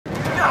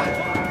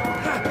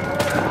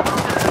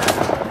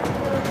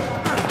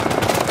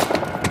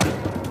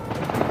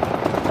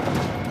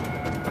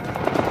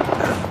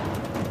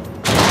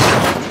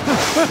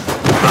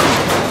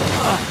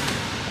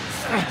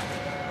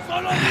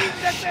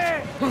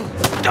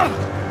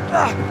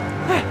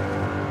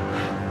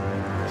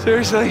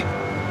Seriously?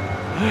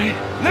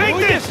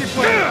 Nathan!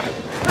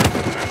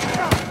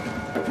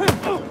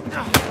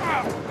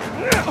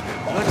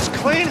 Let's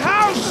clean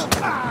house!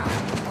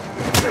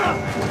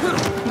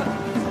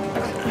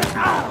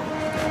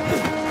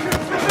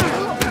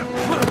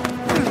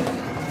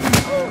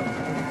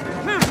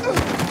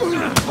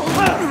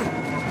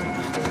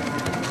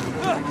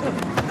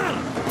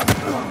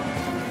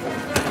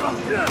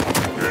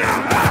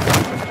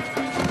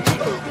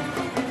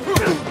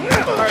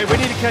 All right, we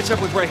need to catch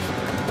up with Ray.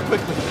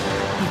 Quickly.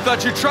 You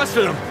thought you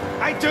trusted him.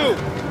 I do!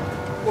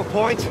 What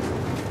point?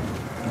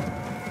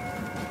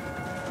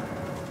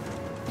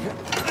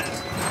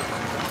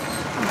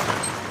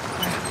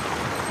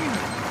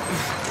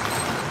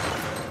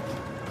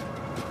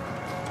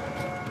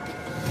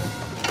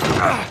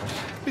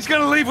 He's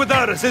gonna leave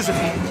without us, isn't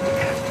he?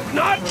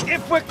 Not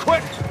if we're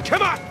quick!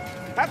 Come on!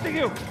 After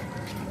you!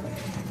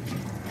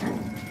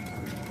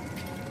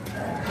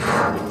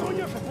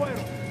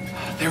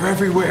 They're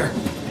everywhere.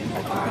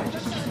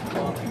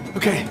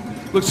 Okay,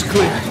 looks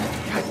clear.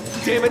 God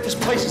damn it, this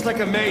place is like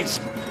a maze.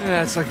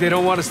 Yeah, it's like they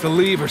don't want us to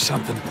leave or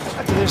something.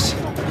 After this,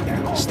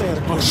 stay on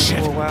the Oh shit!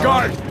 for a while.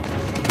 Guard!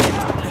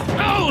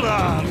 Hold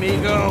on,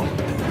 amigo.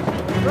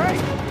 Great!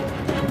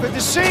 Good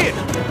to see you.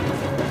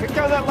 Kick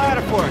down that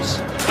ladder for us.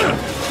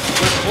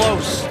 We're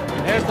close.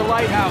 There's the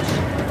lighthouse.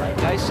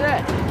 Like I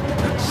said,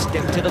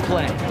 stick to the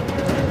plan.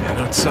 I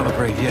don't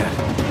celebrate yet.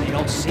 They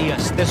don't see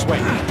us. This way.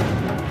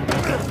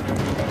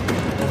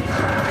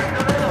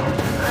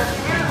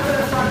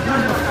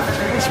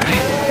 That's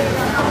right.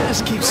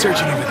 Just keep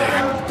searching over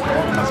there.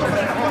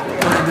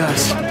 Find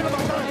us.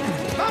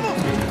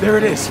 There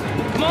it is.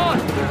 Come on!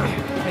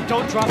 And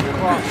don't drop the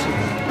cross.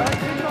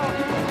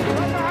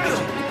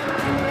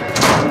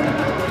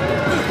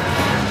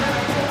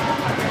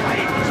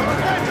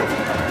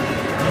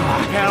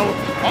 Hell.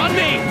 On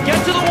me!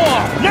 Get to the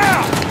wall!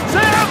 Now!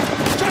 Sam!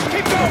 Just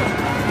keep going!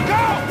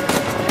 Go!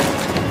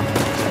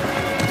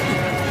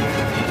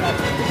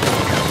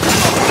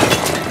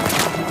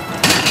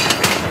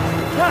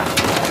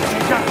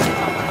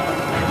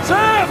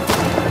 Sam!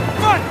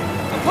 Come on!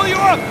 I'll pull you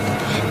up!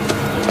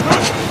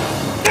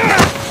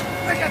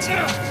 I got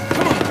you!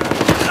 Come on!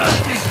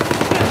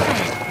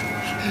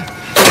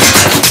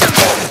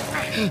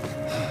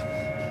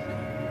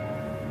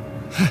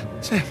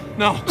 Sam,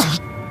 no.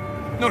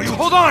 No, you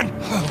hold on!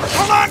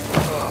 Hold on!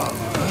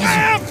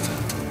 Sam!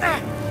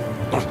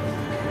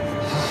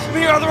 Give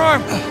me your other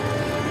arm!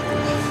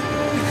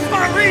 Come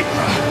on, reach!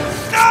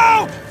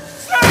 No!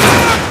 Sam!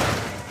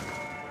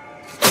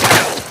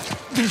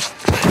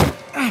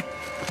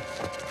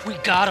 We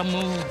gotta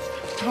move.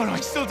 Oh, no,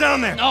 he's still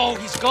down there. No,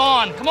 he's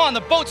gone. Come on, the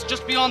boat's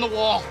just beyond the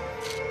wall.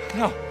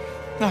 No,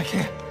 I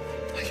can't.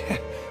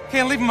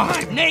 Can't leave him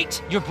behind.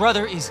 Nate, your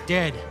brother is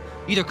dead.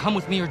 Either come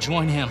with me or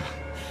join him.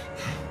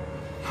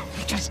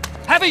 Just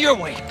have it your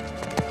way.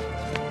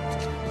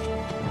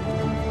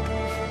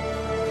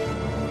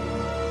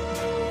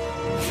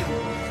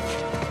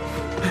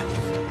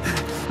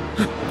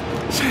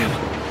 Sam.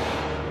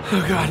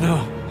 Oh, God,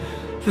 no.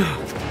 No.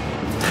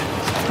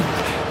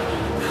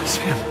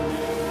 Sam.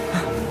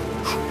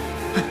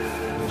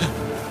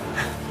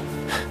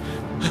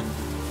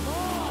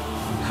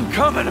 I'm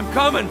coming. I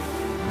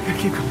gotta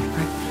keep coming,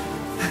 right?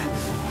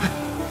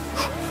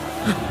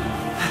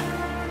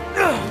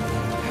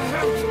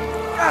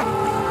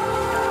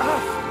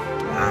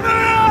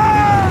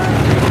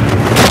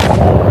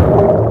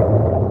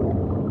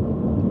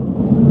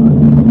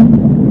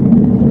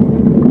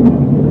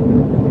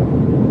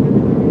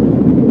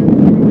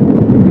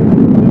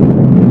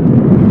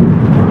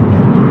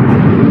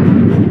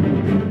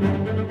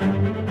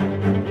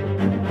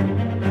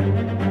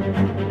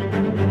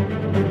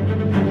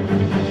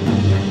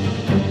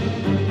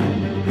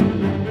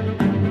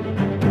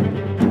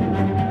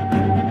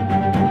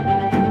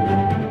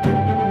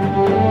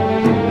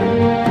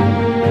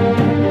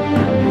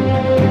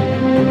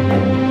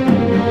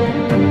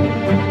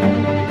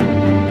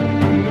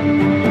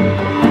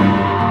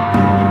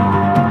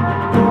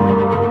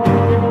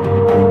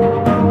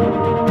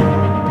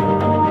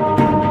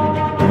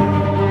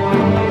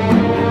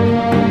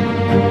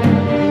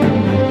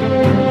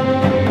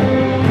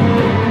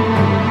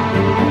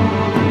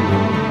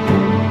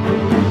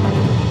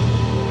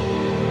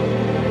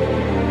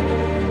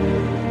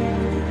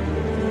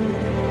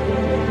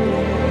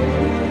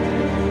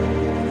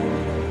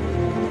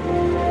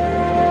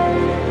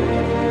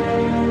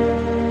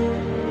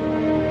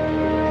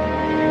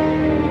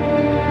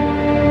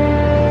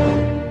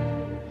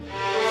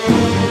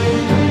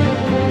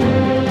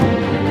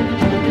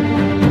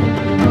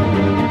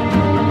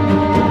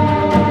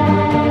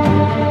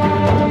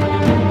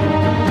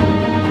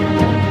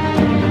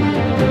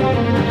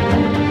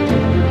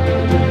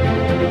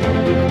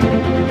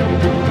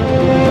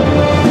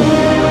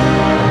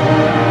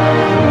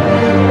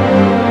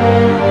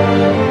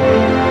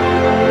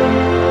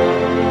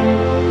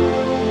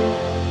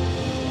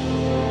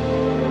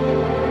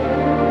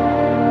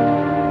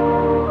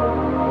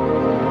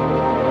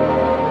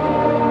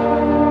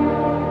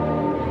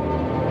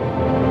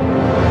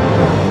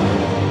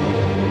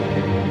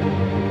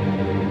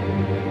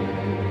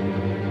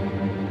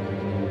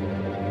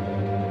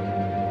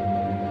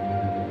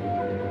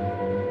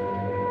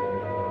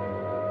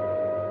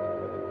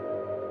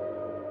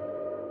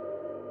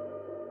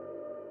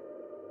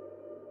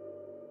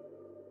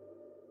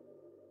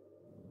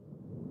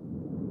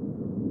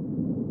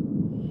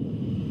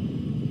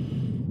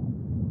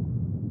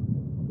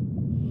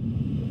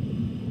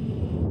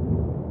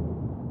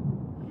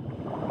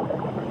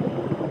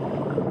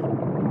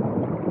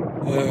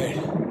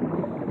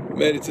 Alright.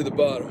 Made it to the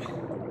bottom.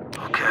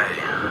 Okay.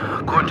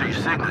 According to your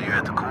signal, you're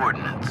at the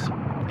coordinates.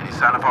 Any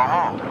sign of our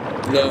haul?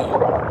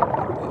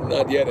 No.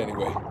 Not yet,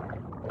 anyway.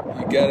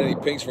 You got any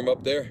pings from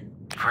up there?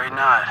 Afraid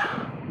not.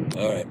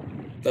 Alright.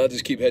 I'll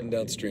just keep heading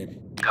downstream.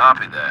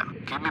 Copy that.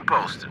 Keep me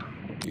posted.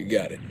 You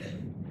got it.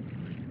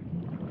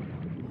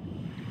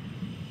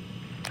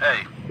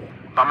 Hey,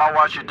 by my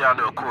watch, you're down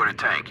to a quarter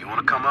tank. You want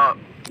to come up?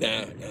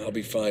 Nah, I'll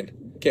be fine.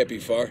 Can't be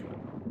far.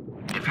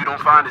 If you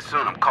don't find it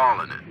soon, I'm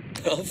calling it.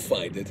 I'll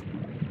find it.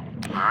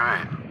 All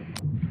right.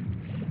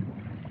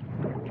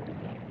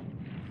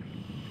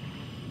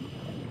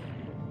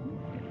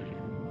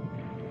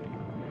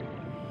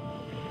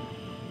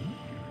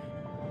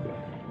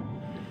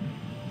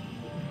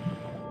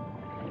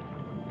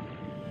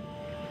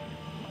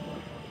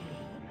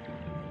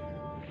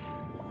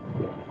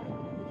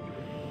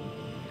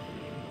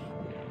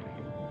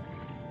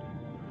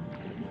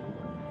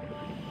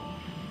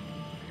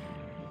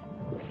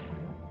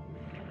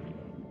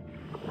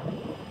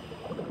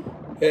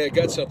 Hey, I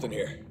got something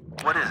here.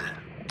 What is it?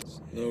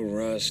 No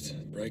rust,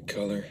 bright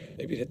color.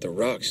 Maybe it hit the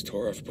rocks,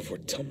 tore off before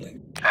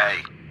tumbling. Hey,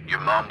 you're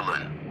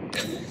mumbling.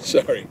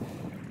 Sorry.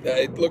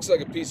 It looks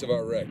like a piece of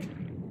our wreck.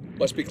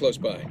 Must be close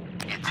by.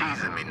 You're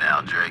teasing me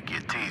now, Drake.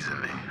 You're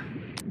teasing me.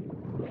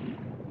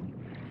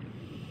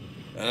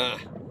 Ah,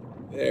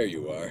 there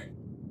you are.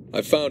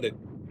 I found it.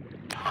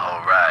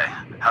 All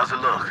right. How's it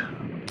look?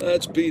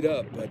 It's beat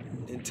up, but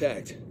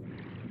intact.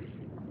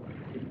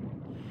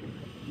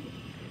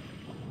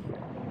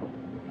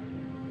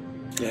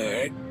 All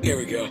right, here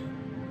we go.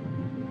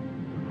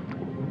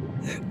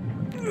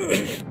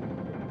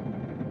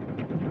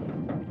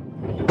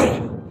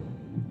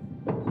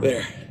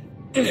 There.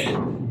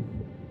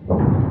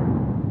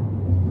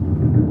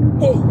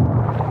 Whoa!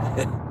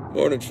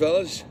 Morning,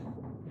 fellas.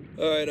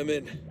 All right, I'm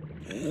in.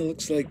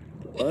 Looks like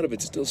a lot of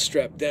it's still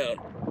strapped down.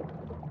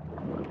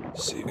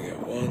 Let's see, we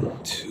got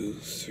 1, 2,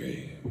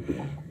 3,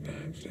 4,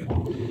 5, 6.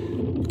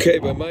 Okay,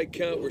 by my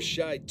count, we're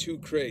shy 2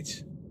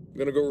 crates. I'm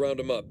gonna go round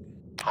them up.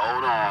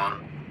 Hold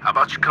on. How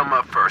about you come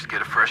up first,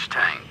 get a fresh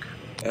tank?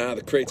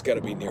 The crate's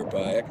gotta be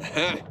nearby.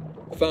 Ha!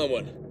 Found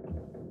one.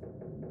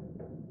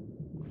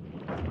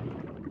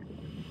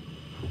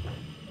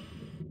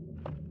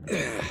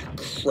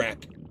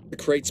 Crap. The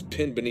crate's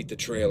pinned beneath the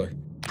trailer.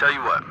 Tell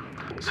you what,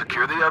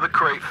 secure the other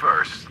crate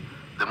first,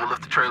 then we'll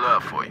lift the trailer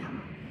up for you.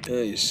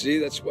 You see,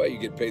 that's why you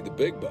get paid the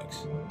big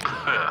bucks.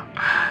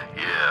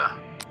 Yeah.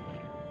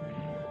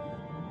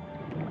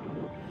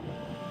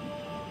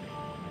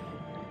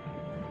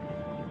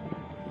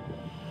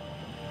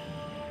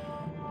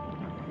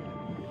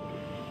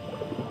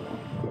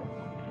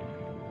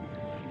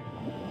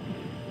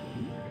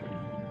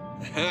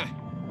 Ha!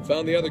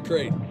 Found the other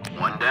crate.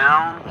 One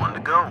down, one to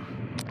go.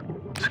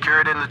 Secure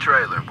it in the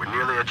trailer. We're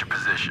nearly at your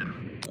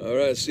position. All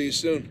right, see you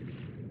soon.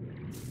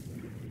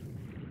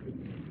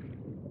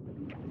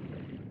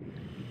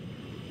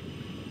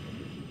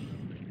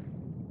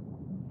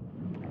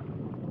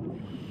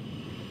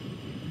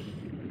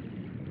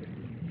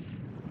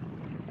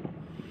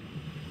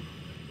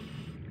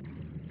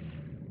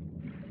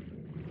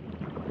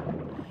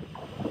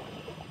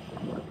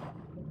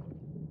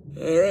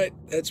 All right,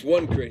 that's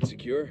one crate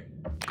secure.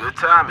 Good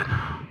timing.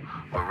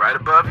 We're right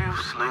above you.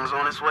 Sling's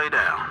on its way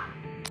down.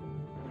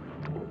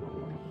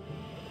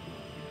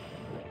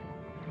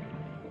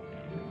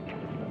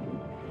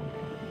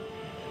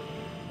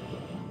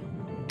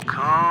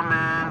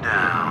 Coming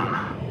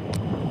down.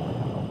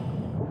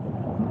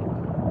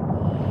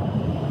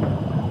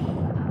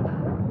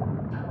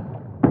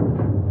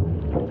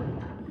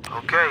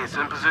 Okay, it's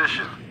in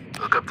position.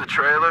 Look up the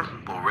trailer.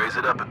 We'll raise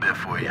it up a bit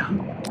for you.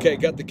 Okay,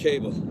 got the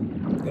cable.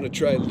 Gonna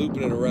try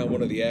looping it around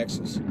one of the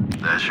axles.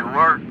 That should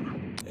work.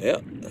 Yeah.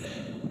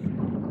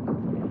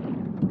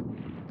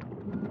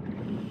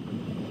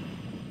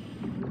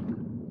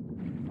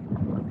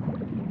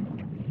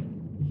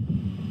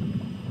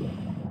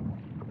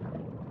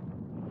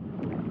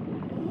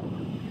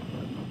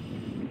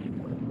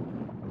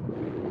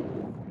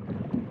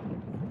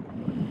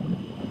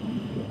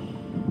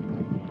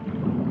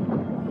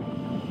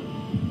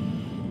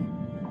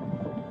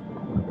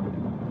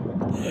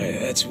 All right,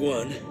 that's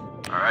one.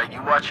 All right,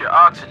 you watch your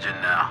oxygen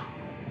now.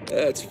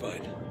 That's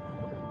fine.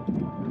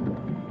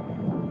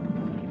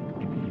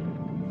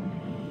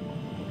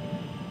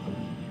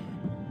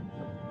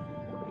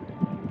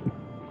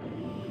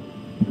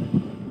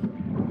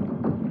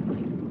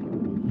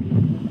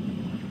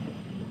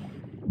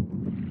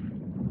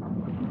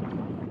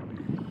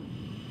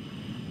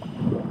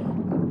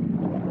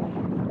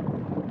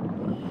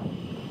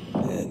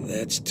 And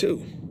that's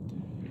 2.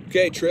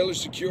 Okay, trailer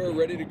secure,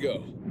 ready to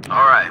go.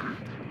 All right,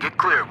 get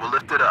clear. We'll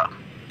lift it up.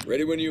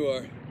 Ready when you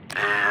are.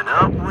 And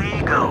up we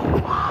go.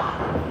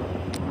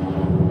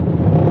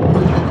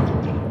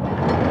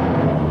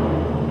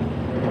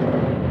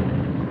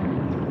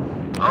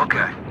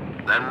 Okay,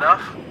 that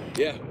enough?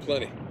 Yeah,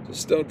 plenty.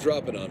 Just don't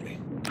drop it on me.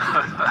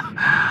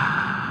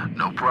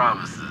 No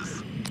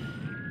promises.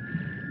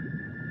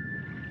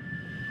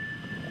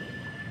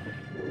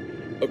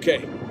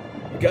 Okay,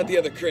 I got the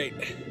other crate.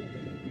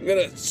 I'm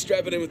gonna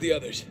strap it in with the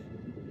others.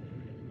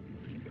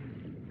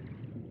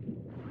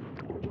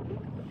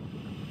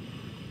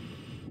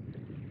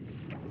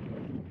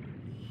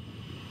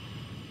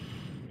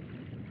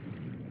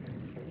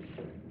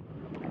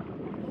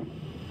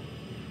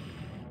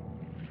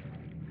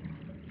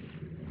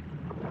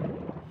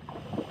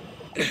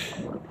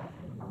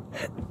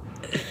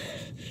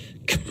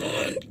 Come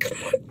on, come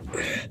on.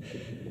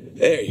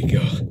 There you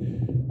go.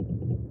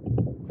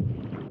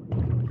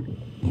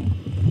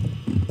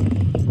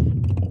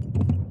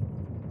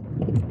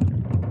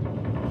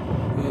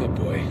 Oh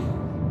boy.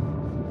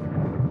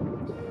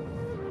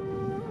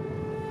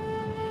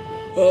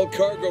 All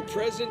cargo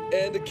present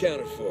and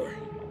accounted for.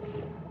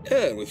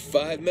 And with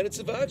 5 minutes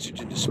of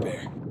oxygen to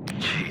spare.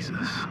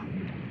 Jesus.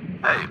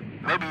 Hey,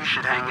 maybe you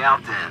should hang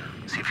out then.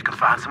 See if you can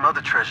find some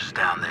other treasures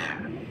down there.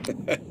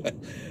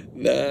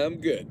 Nah, I'm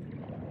good.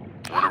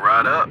 Wanna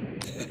ride up?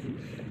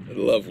 I'd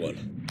love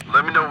one.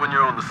 Let me know when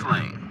you're on the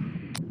sling.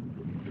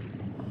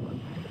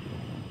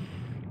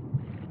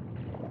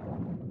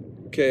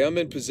 Okay, I'm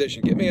in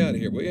position. Get me out of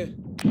here, will you?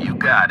 You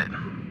got it.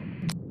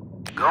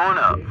 Going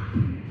up.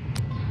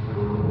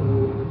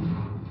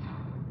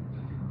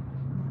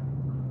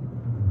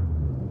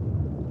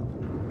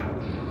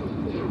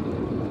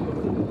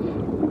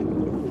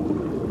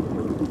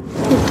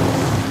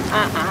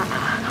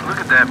 Look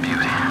at that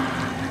beauty.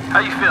 How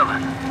you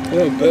feeling?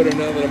 Oh, better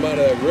now that I'm out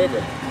of that river.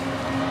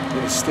 I'm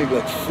gonna stink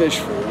like fish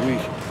for a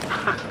week.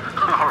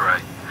 All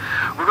right.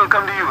 We're gonna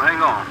come to you.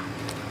 Hang on.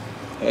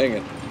 Hang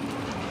it.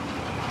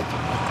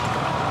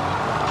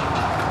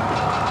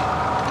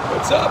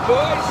 What's up,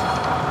 boys?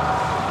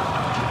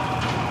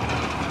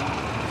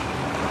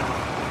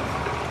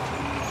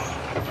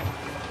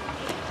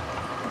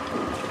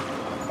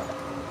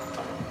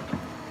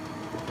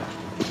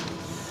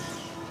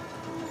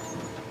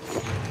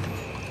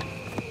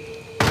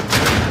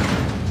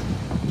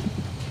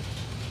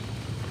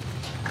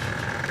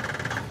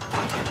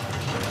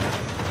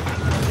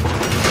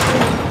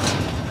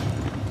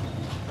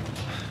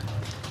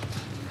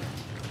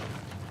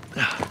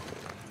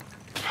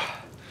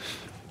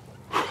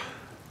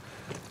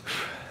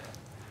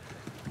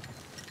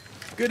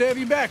 Good to have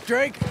you back,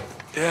 Drake.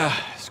 Yeah,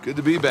 it's good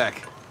to be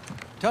back.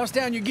 Toss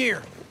down your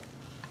gear.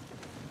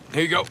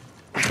 Here you go.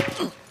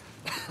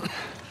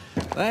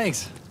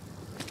 Thanks.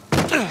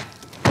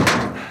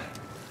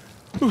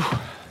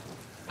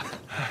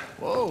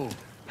 Whoa,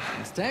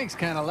 this tank's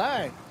kind of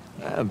light.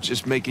 I'm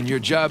just making your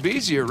job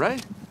easier,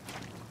 right?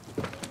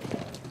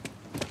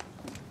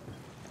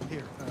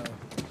 Here,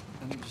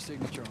 I need your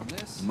signature on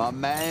this. My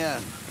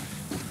man.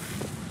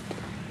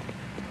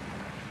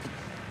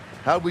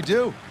 How'd we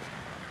do?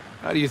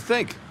 How do you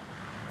think?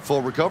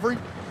 Full recovery?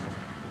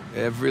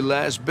 Every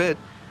last bit.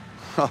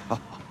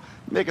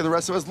 Making the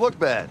rest of us look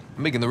bad.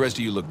 Making the rest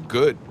of you look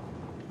good.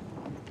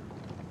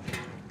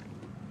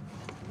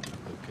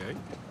 Okay.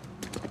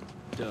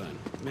 Done.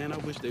 Man, I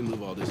wish they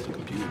move all this to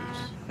computers.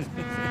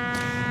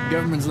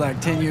 Government's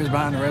like 10 years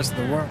behind the rest of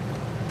the world.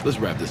 Let's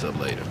wrap this up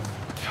later.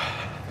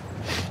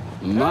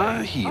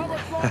 My hero.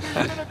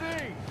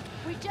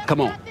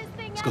 Come on.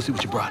 Let's go see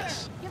what you brought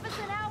us.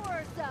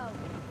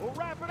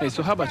 Hey,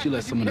 so how about you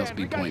let someone else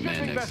be point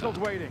man next time?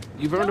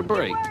 You've earned a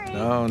break.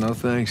 No, no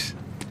thanks.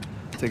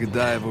 Take a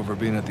dive over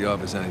being at the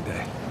office any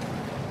day.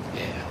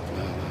 Yeah,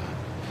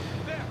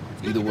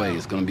 well, either way,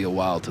 it's gonna be a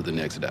while to the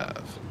next dive.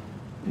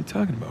 What are you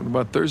talking about? What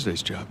about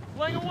Thursday's job?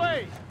 Fling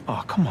away!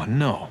 Oh, come on,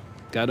 no.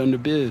 Got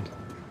underbid.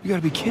 You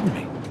gotta be kidding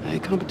me. Hey,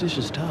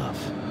 competition's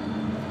tough.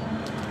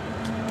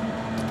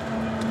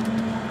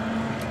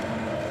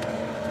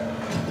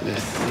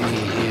 Let's see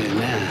here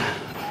now.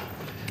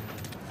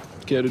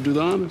 Care to do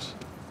the honors?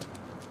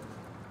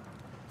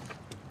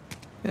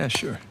 Yeah,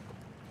 sure.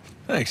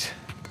 Thanks.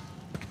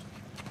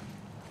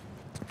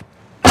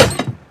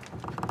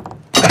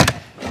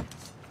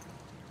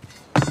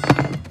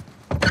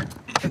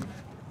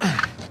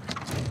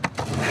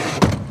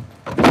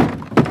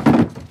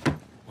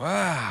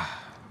 Wow.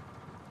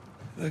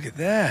 Look at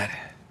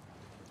that.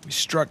 We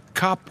struck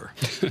copper.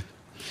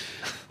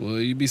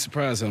 Well, you'd be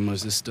surprised how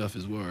much this stuff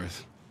is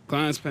worth.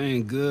 Client's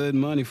paying good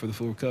money for the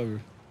full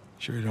recovery.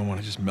 Sure you don't want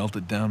to just melt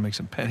it down, make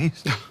some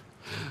pennies?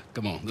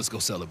 Come on, let's go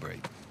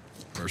celebrate.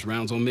 First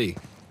round's on me.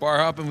 Bar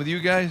hopping with you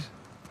guys?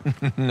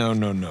 No,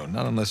 no, no.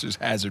 Not unless there's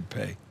hazard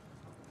pay.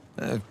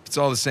 If it's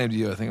all the same to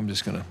you, I think I'm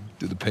just gonna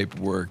do the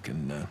paperwork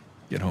and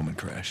get home and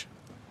crash.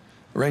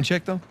 A rain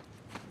check, though?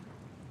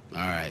 All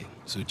right,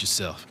 suit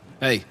yourself.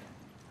 Hey,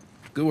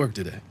 good work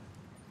today.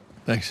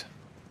 Thanks.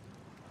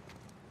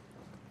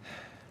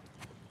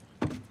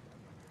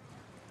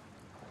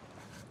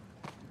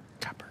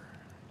 Copper.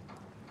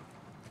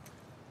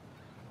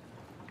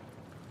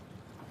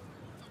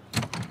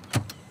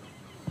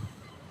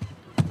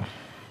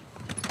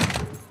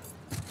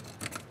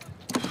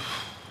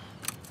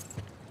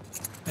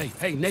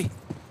 Hey, Nate.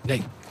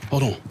 Nate,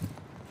 hold on.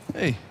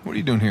 Hey, what are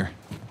you doing here?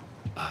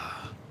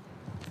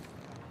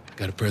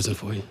 Got a present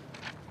for you.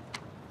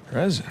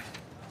 Present?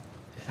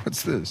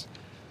 What's this?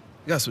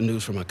 Got some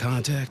news from my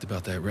contact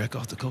about that wreck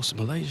off the coast of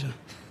Malaysia.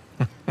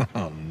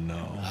 Oh,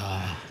 no.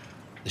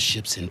 The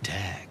ship's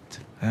intact.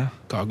 Yeah?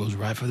 Cargo's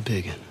right for the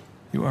picking.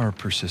 You are a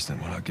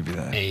persistent one, I'll give you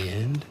that.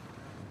 And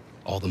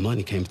all the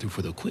money came through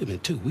for the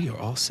equipment, too. We are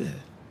all set.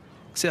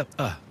 Except,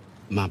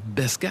 my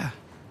best guy.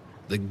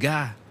 The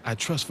guy I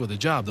trust for the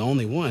job, the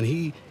only one.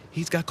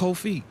 He's got cold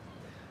feet.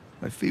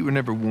 My feet were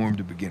never warm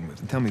to begin with.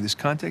 And tell me, this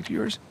contact of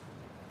yours,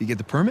 you get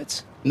the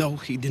permits? No,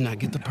 he did not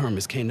get the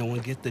permits. Can't no one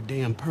get the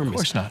damn permits. Of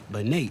course not.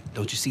 But Nate,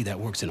 don't you see that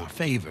works in our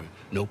favor?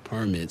 No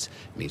permits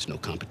means no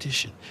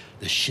competition.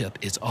 The ship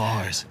is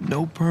ours.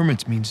 No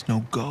permits means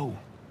no go.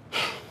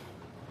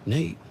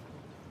 Nate,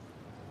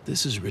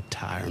 this is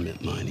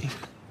retirement money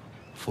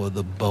for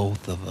the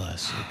both of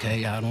us,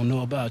 okay? I don't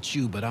know about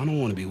you, but I don't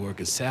want to be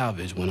working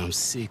salvage when I'm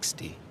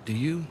 60. Do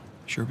you?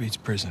 Sure beats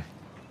prison.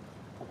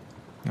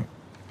 No.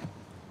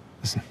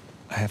 Listen,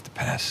 I have to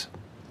pass.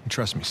 And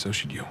trust me, so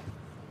should you.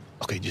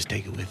 Okay, just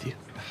take it with you.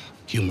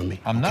 Humor me.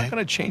 I'm not okay?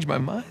 gonna change my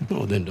mind.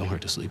 No, then don't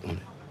hurt to sleep on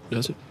it.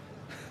 Does it?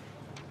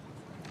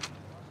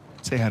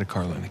 Say hi to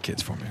Carla and the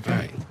kids for me, okay? All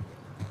right.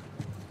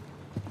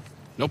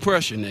 No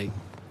pressure, Nate.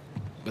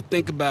 But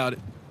think about it.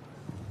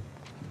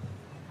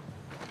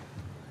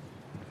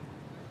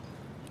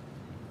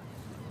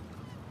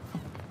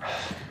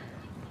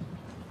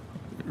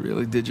 You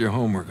really did your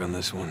homework on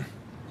this one.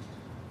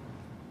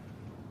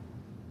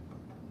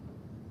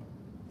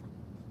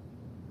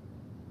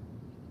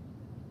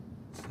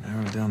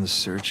 Narrow down the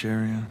search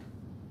area.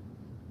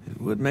 It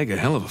would make a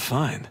hell of a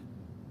find.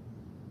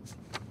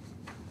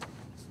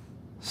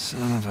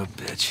 Son of a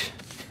bitch.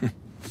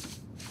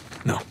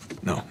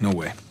 No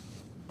way.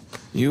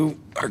 You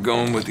are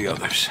going with the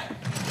others.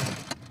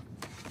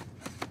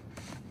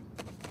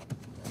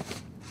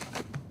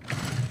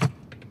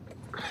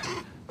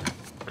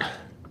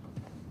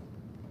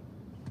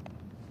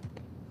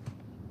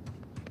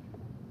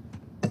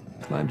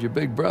 Climbed your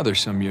big brother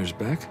some years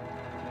back.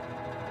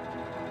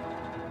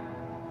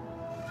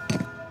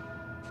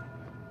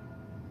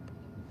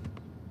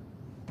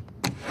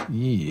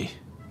 Yee.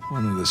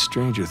 One of the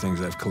stranger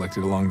things I've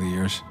collected along the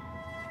years.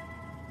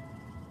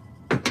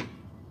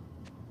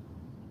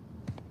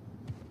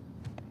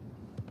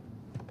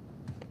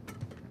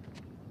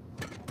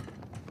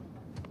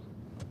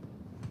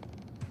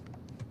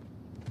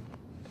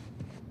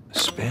 A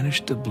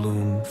Spanish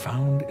doubloon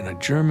found in a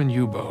German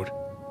U-boat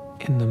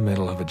in the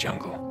middle of a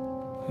jungle.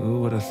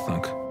 Who would have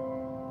thunk?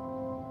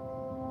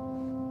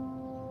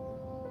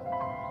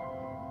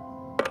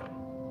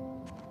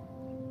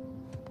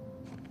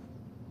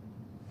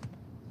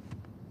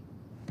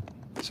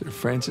 Sir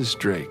Francis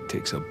Drake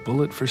takes a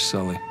bullet for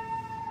Sully.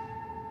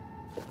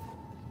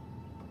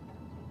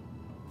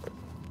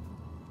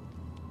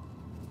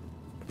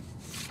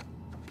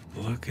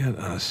 Look at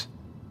us.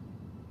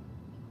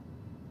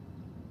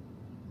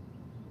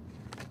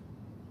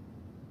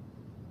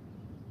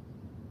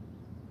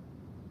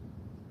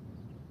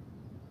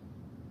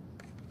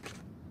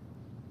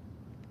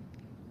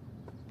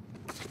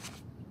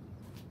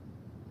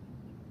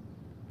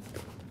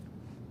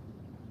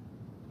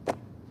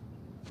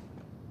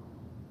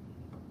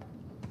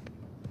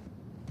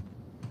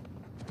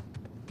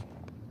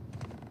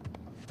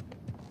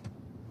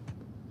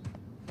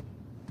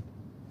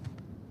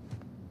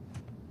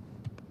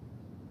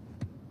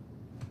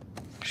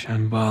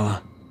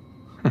 Shambhala.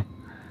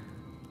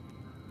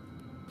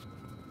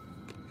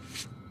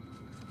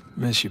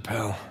 Miss you,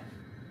 pal.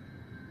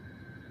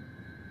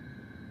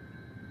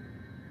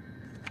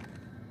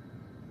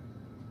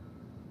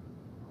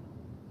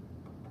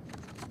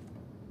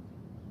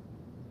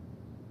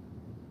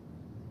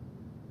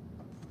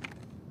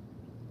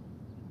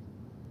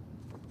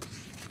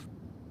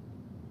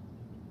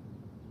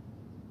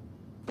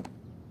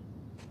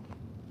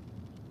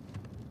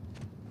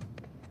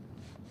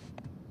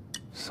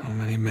 So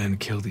many men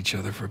killed each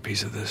other for a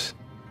piece of this.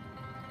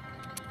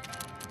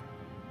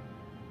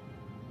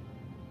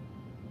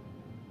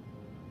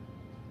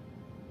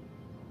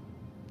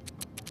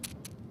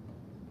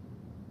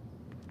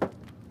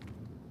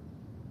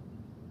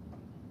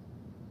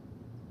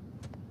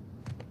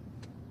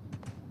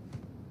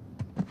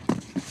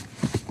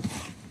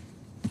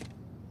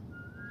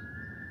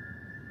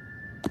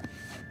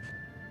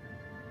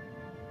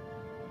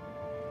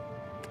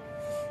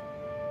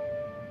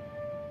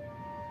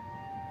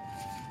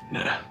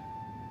 Nah.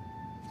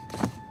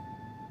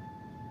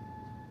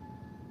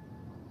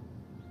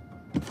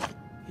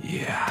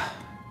 Yeah.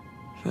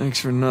 Thanks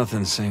for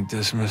nothing, St.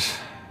 Dismas.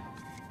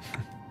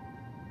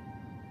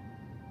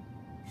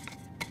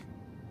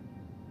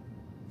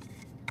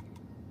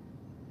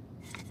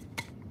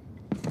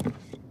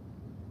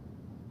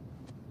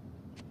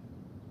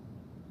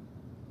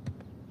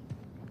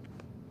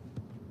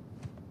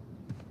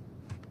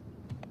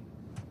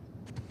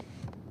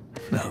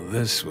 Now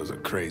this was a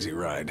crazy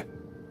ride.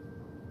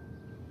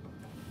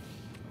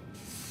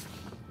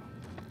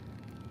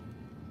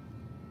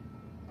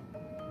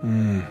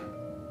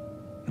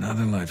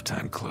 Another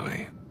lifetime,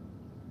 Chloe.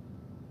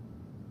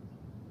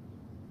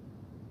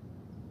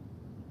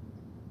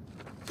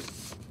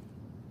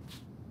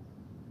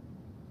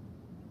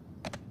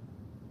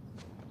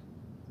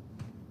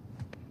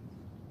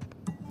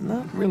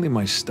 not really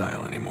my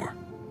style anymore.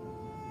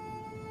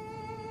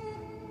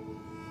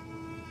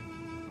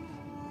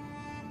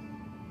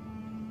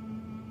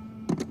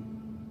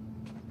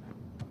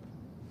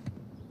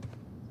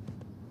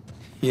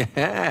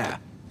 Yeah!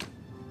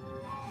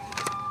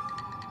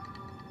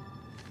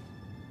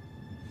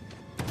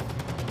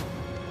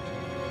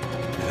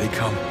 Here they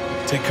come.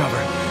 Take cover.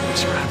 We're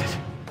surrounded.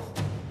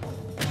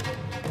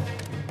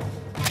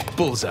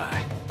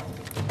 Bullseye.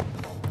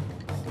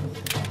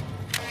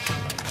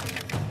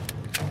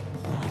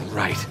 All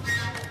right.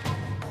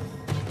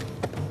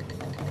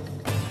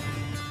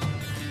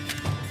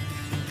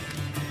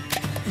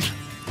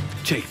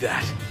 Take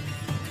that.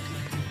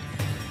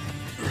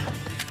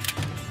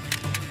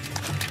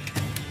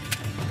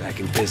 Back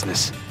in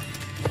business.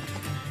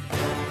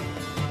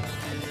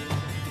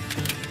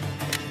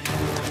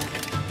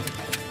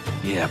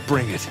 Yeah,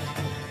 bring it.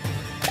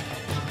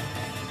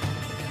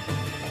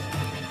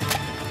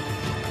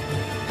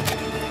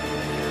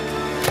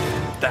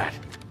 That.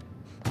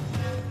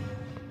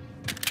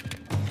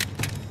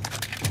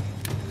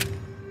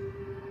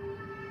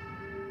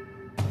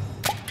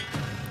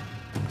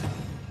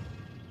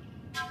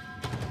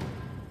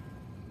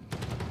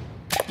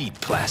 Eat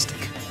plastic.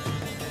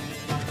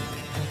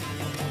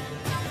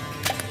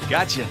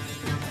 Gotcha.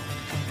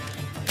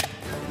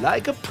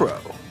 Like a pro.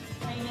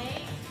 Hey,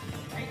 Nate,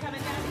 are you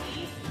coming down to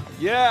eat?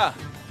 Yeah,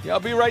 I'll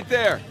be right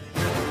there.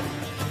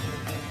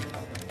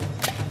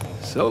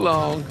 So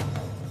long.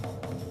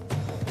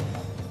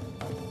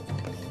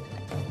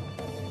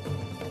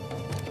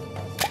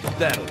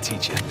 That'll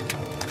teach you.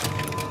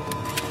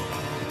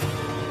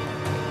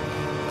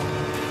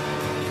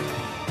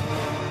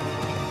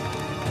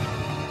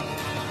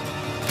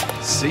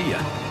 See ya.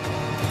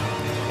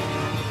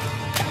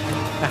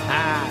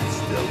 Haha,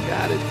 still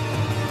got it.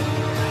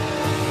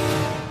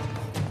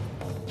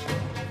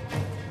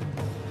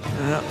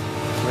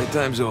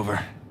 Playtime's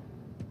over.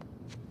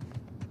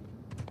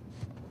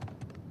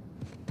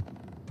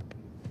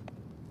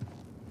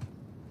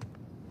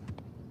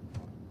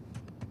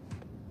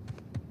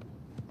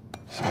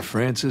 Sir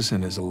Francis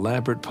and his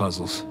elaborate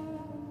puzzles.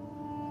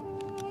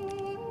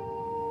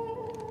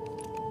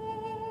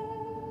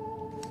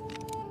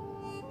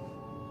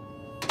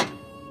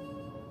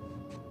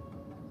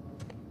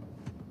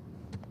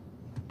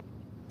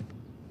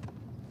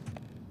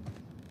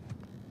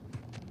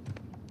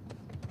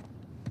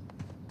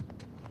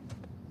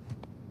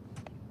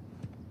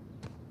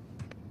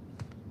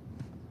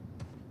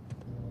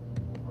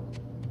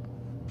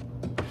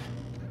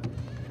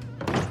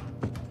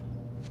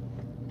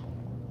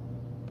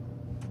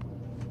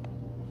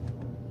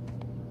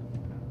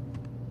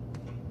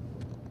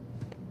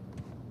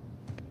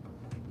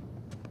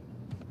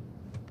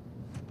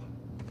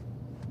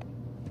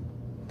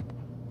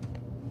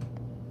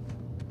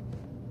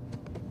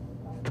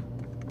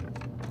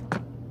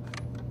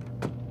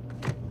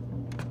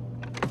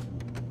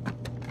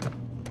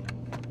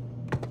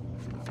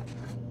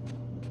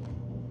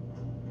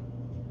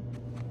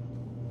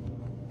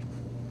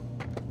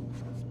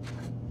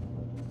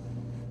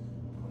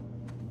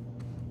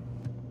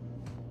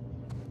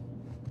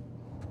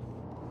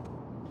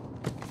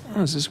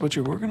 Oh, is this what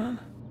you're working on?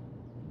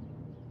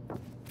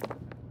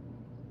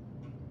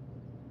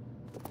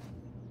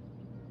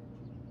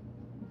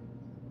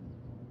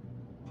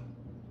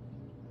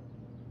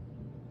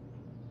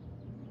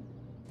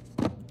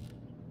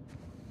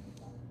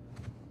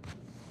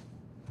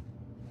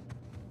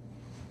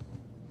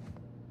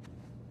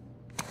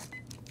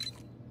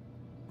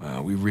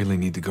 Wow, we really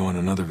need to go on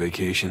another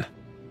vacation.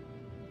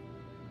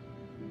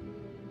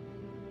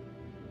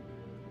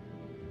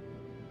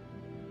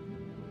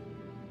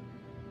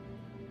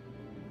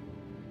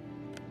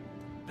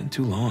 Been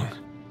too long.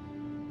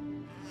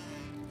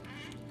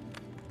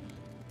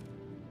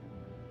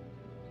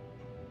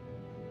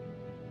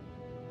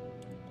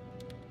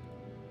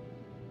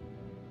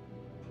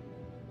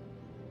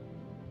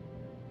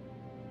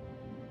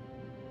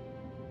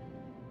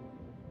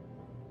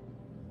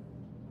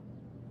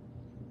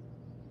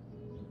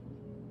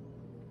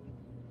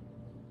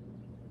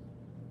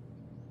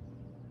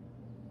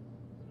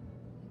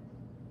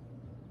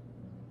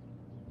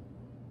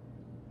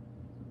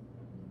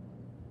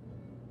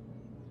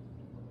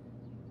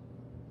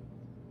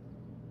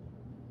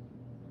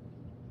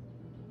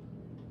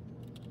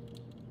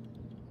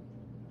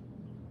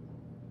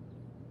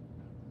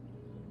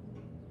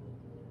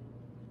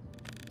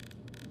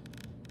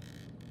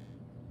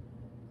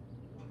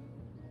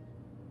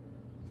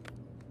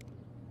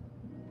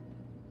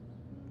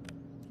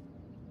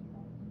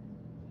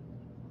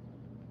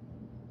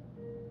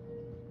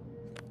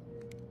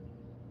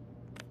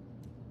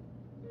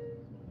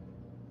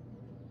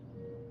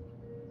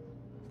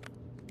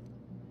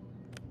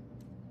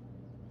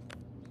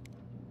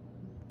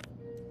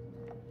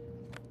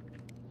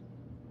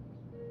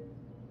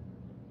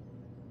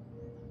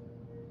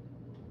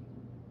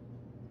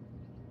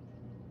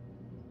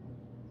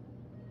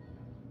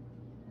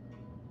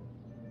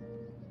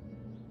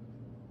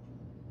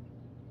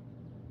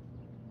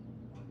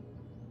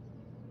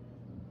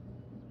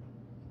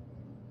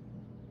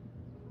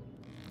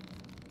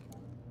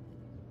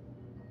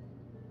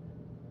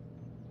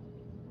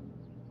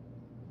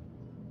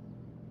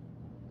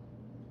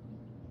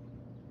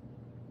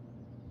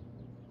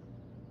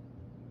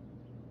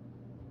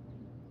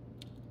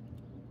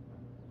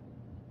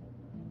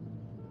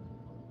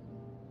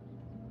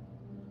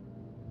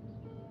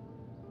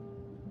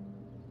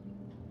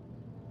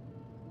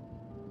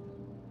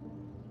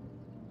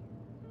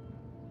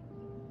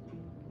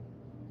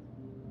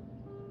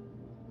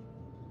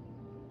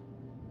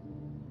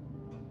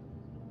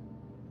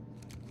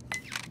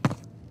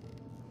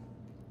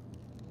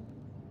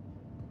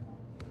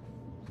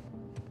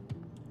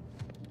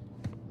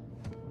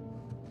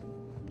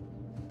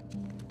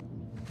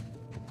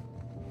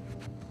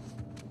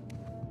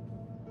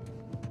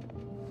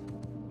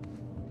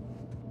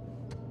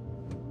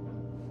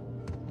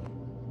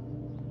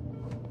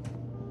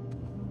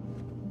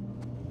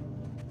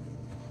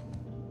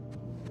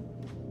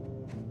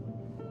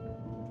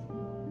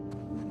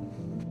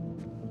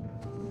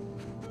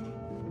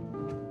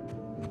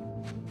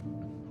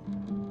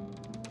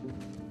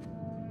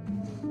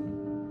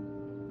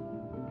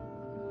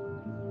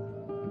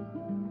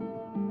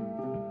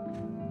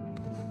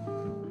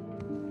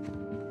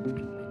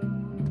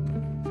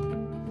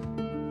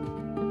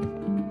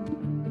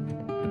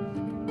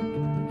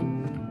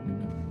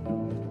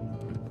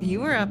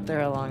 up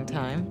there a long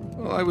time.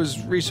 Well, I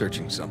was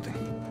researching something.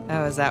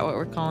 Oh, is that what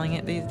we're calling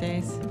it these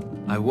days?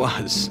 I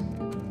was.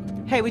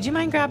 Hey, would you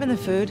mind grabbing the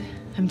food?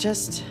 I'm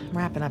just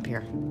wrapping up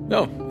here.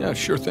 No, yeah,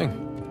 sure thing.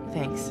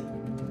 Thanks.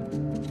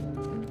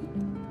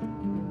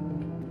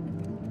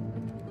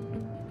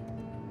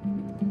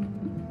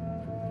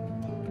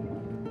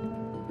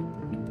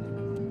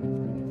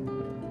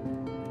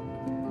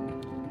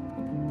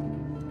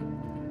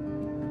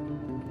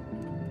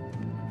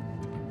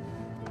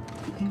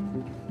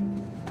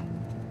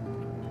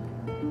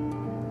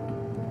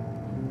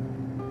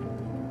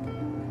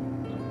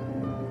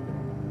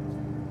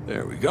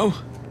 There we go.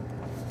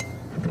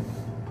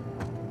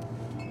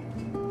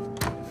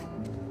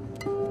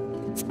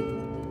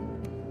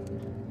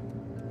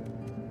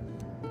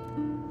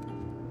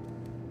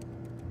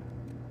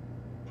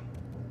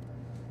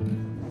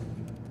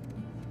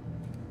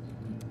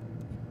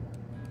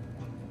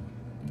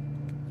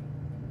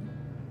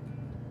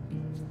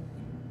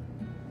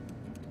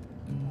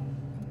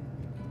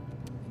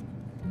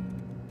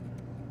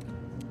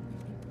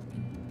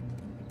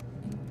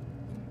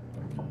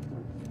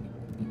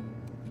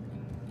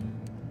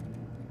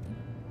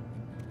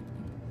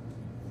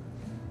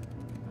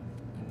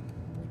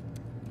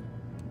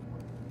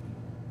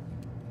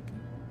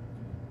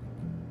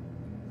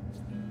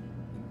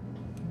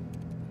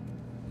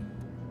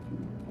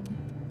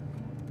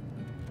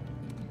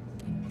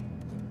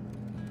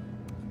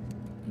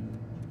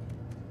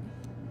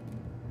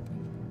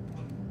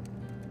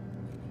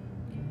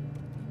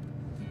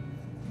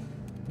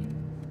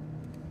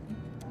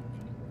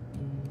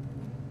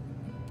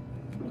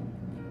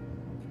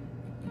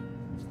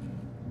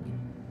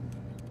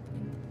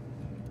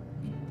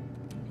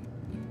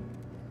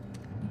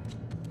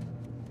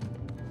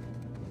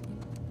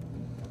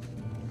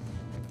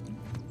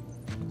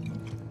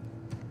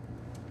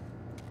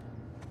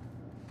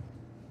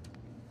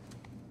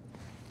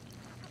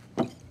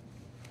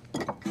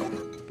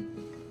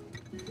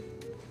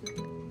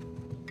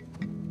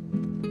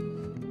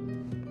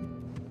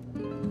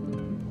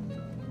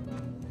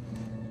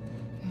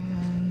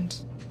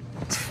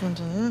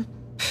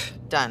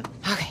 Done.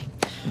 Okay.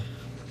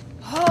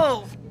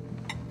 Oh.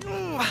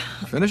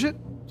 Finish it?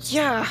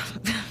 Yeah.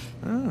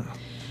 Oh.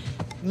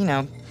 You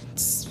know,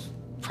 it's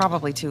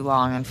probably too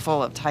long and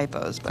full of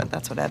typos, but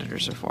that's what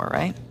editors are for,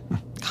 right?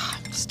 God,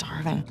 I'm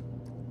starving.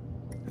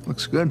 It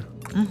looks good.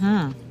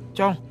 Mm-hmm.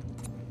 So,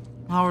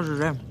 how was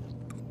your day?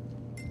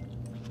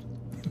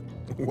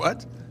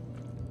 What?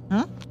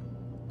 Hmm?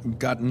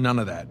 Got none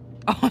of that.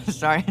 Oh,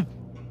 sorry.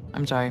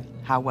 I'm sorry.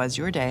 How was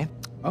your day?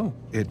 Oh,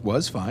 it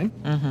was fine.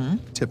 Mm-hmm.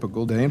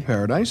 Typical day in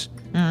paradise.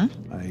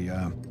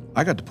 Mm-hmm.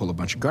 I got to pull a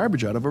bunch of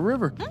garbage out of a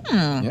river.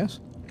 Yes.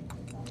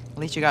 At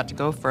least you got to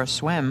go for a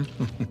swim.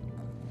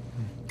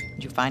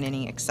 Did you find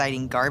any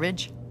exciting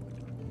garbage?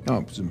 Oh,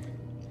 it was some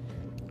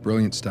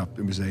brilliant stuff.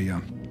 It was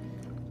a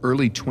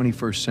early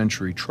 21st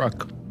century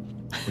truck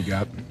we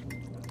got.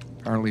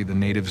 Apparently the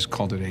natives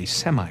called it a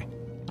semi.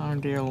 Oh,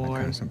 dear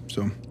Lord. Kind of stuff.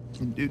 So,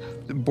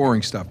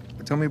 boring stuff.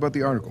 Tell me about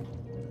the article.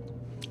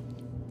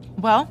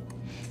 Well,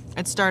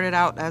 it started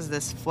out as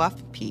this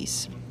fluff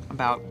piece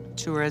about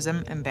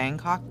tourism in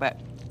Bangkok, but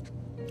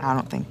I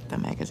don't think the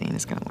magazine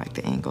is gonna like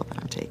the angle that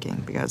I'm taking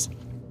because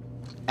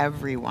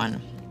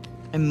everyone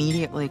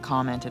immediately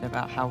commented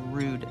about how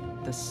rude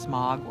the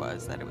smog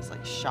was, that it was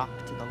like shock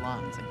to the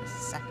lungs in the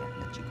second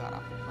that you got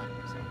off the plane.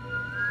 So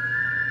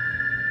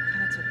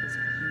kind of took this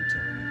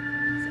U-turn.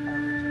 This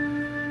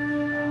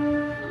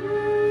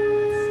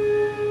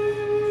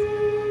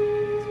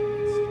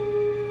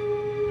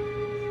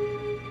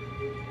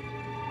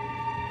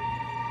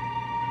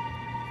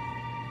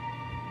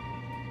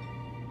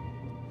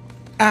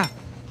Ah!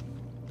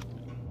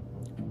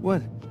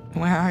 What?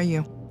 Where are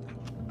you?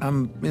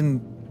 I'm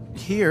in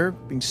here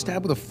being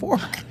stabbed with a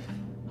fork.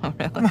 Oh,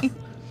 really?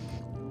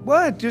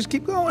 What? Just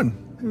keep going.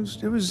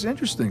 It was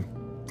interesting.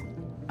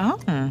 Oh.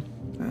 Yeah.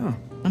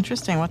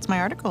 Interesting. What's my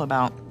article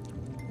about?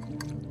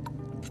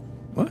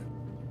 What?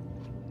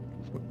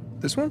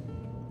 This one?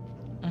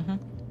 Mm-hmm.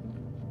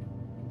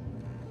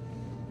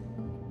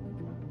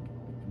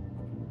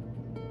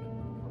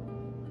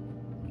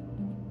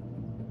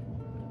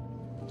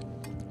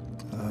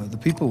 The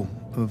people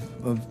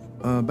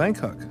of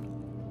Bangkok,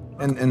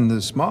 and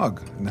the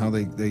smog, and how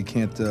they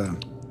can't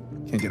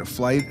get a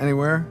flight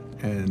anywhere,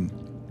 and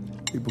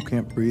people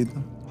can't breathe.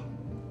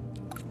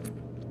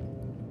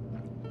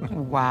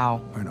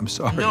 Wow. All right, I'm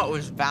sorry. No, it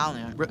was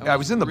valiant. It I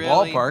was in the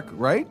really ballpark,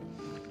 right?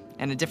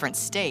 in a different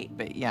state,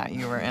 but yeah,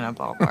 you were in a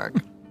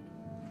ballpark.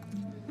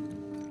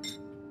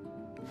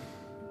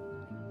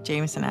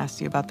 Jameson asked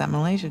you about that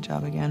Malaysia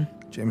job again.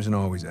 Jameson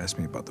always asks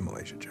me about the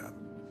Malaysia job.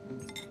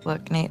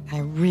 Look, Nate, I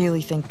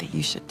really think that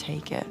you should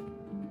take it.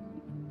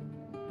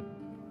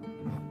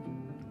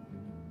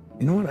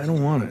 You know what? I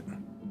don't want it.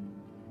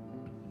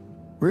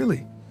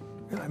 Really.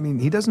 I mean,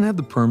 he doesn't have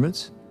the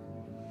permits.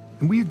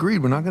 And we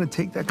agreed we're not going to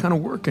take that kind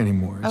of work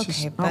anymore. It's Okay,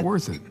 just not but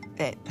worth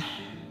it.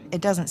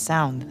 It doesn't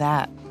sound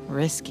that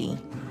risky,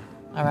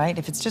 all right?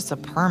 If it's just a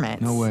permit.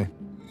 No way.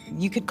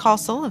 You could call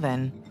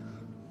Sullivan.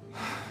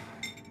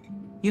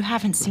 You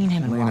haven't seen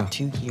him in, Elena. what,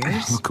 2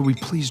 years? Look, could we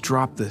please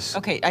drop this?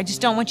 Okay, I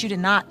just don't want you to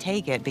not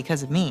take it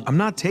because of me. I'm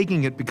not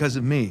taking it because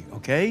of me,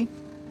 okay?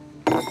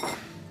 I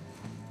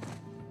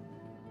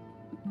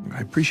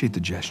appreciate the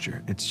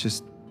gesture. It's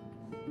just...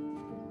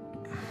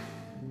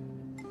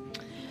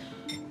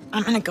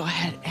 I'm gonna go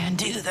ahead and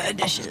do the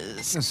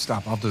dishes. No,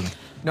 stop, I'll do them.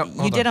 No, You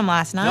hold did on. them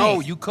last night. No,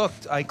 you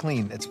cooked. I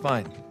cleaned. It's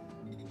fine.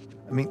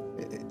 I mean,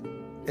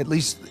 at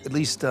least,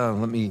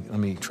 let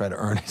me try to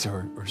earn it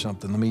or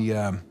something. Let me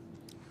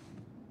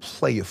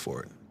play you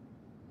for it.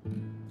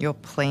 You'll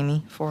play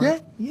me for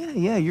it?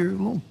 Yeah. Your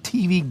little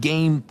TV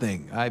game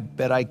thing. I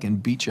bet I can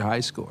beat your high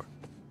score.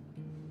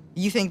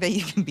 You think that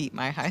you can beat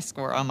my high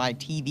score on my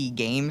TV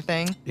game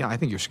thing? Yeah, I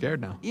think you're scared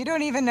now. You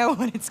don't even know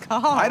what it's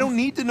called. I don't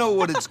need to know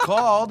what it's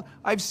called.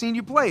 I've seen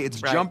you play.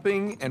 It's Right.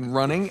 jumping and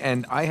running,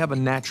 and I have a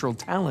natural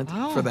talent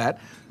for that.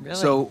 really?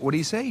 So, what do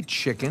you say,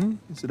 chicken?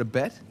 Is it a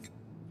bet?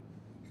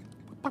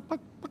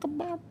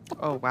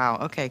 Oh, wow.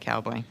 Okay,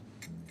 cowboy.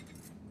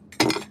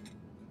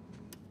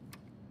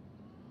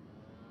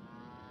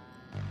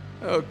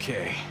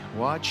 Okay,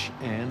 watch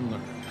and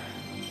learn.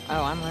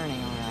 Oh, I'm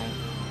learning all right.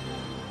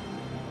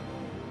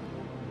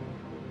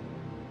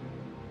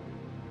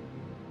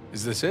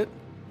 Is this it?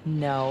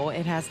 No,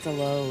 it has to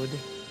load.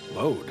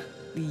 Load.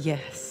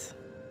 Yes.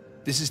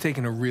 This is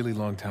taking a really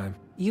long time.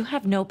 You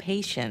have no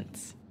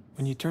patience.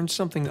 When you turn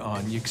something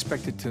on, you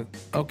expect it to...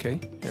 Okay,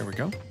 here we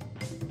go.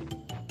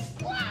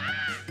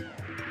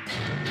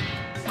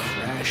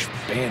 Crash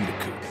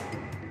Bandicoot.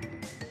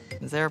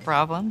 Is there a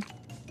problem?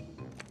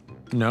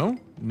 No,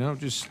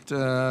 just,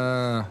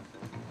 how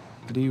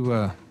do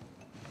you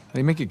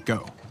make it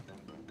go?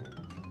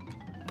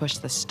 Push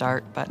the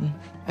start button.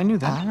 I knew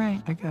that. All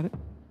right. I got it.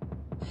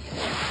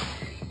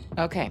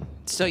 Okay,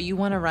 so you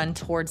want to run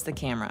towards the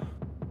camera.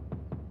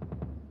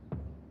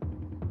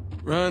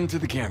 Run to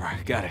the camera.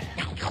 Got it.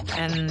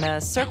 And the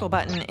circle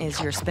button is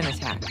your spin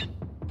attack.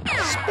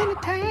 Spin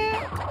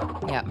attack!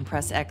 Yeah, and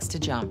press X to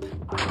jump.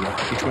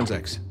 Which one's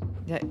X?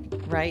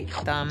 Right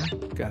thumb.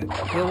 Got it.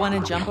 You'll want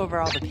to jump over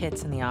all the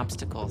pits and the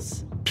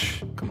obstacles.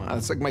 Come on,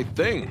 that's like my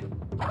thing.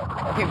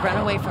 Okay, run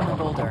away from the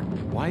boulder.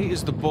 Why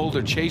is the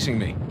boulder chasing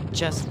me?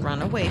 Just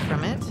run away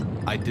from it.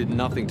 I did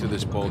nothing to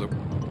this boulder.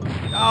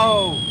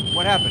 Oh,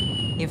 what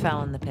happened? You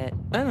fell in the pit.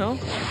 I don't know.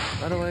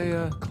 How do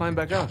I climb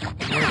back out?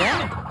 You're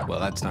dead. Well,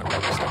 that's not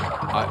realistic.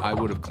 I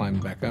would have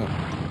climbed back out.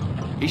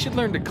 He should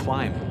learn to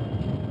climb.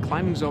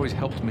 Climbing's always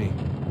helped me.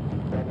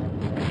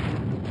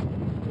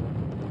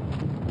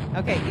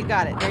 Okay, you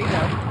got it. There you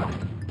go.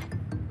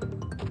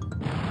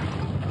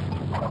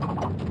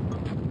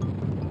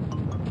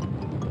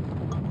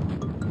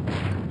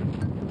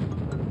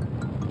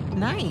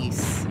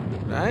 Nice.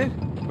 Right?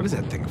 What is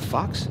that thing, a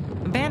fox?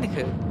 A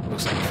bandicoot.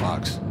 Looks like a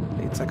fox.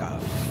 It's like a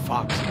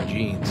fox in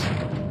jeans.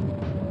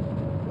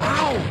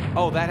 Ow!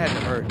 Oh, that had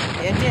to hurt.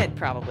 It did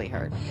probably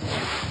hurt.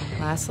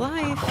 Last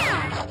life.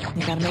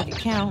 You gotta make it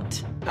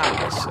count.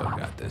 I so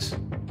got this.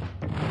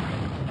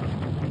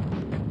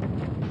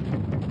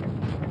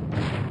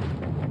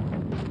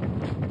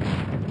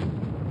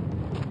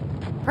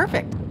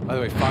 Perfect. By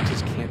the way,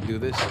 foxes can't do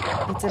this.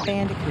 It's a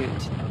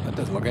bandicoot. That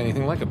doesn't look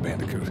anything like a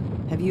bandicoot.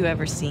 Have you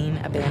ever seen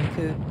a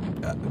bandicoot?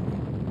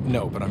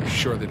 No, but I'm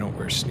sure they don't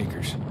wear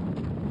sneakers.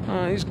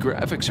 These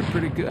graphics are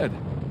pretty good,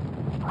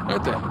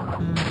 aren't they?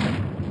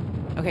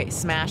 Mm-hmm. Okay,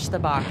 smash the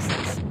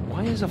boxes.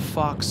 Why is a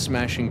fox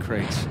smashing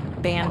crates?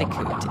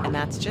 Bandicoot, and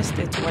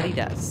it's what he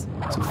does.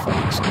 It's a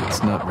fox.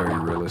 It's not very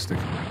realistic.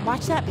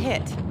 Watch that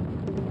pit.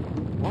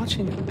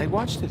 Watching it. I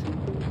watched it.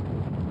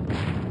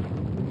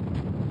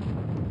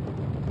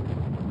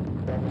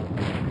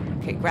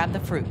 Okay, grab the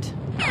fruit.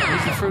 What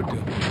does the fruit do?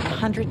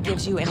 100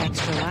 gives you an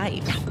extra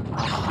life.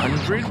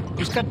 100?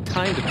 Who's got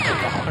time to pick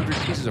 100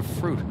 pieces of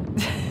fruit?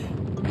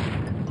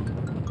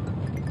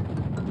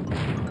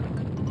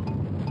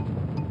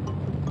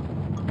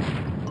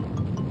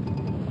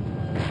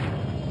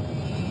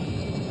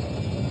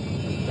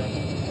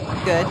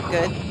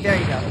 Good. There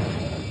you go.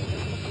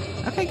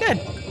 Okay, good.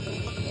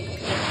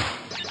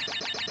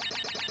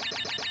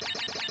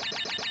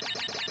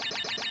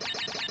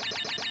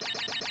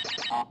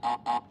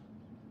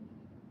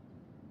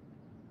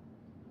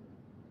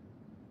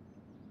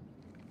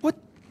 What?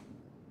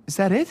 Is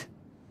that it?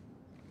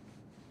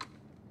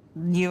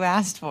 You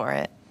asked for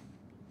it.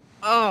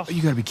 Oh.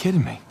 You gotta be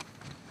kidding me.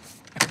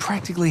 I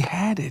practically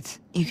had it.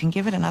 You can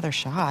give it another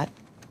shot.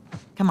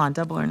 Come on,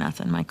 double or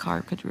nothing. My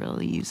car could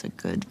really use a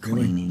good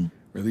cleaning.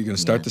 Really? You gonna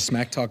start Yeah. the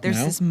smack talk There's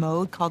now? this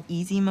mode called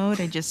easy mode.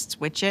 I just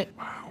switch it.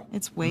 Wow.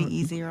 It's way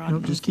easier on No,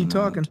 just easy keep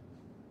mode. talking.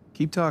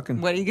 Keep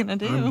talking. What are you gonna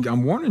do?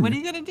 I'm warning What are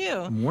you. you gonna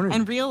do? I'm warning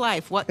In you. real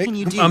life, what Hey, can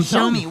you do? I'm Show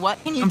telling me. you.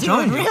 What can you I'm do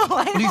telling in you. real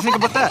life? What do you think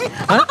about that?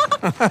 Huh?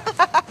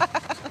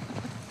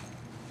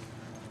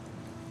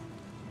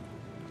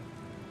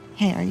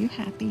 Hey, are you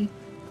happy?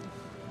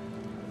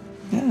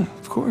 Yeah,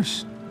 of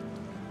course.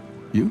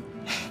 You?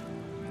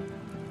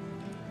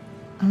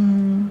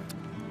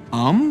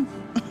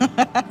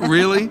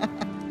 Really?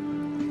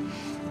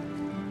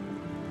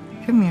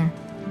 Come here.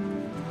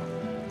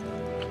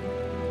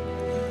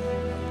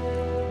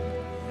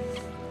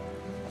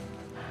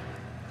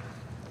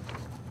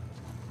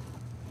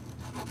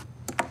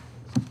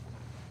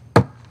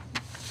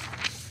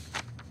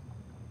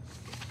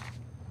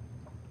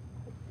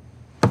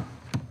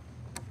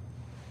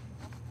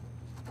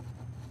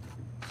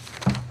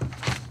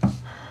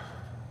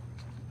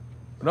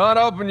 Not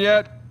open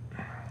yet.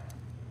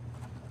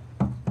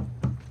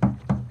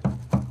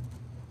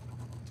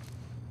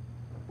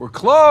 We're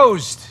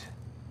closed.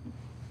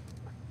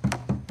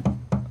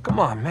 Come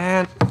on,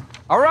 man.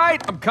 All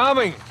right, I'm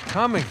coming.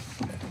 Coming.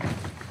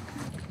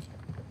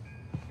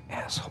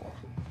 Asshole.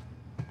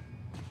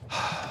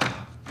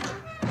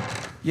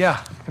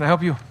 Yeah, can I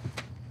help you?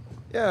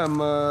 Yeah,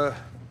 I'm,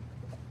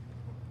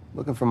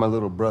 looking for my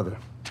little brother.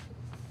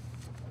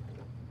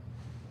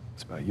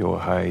 It's about your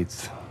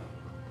height,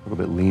 a little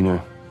bit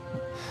leaner.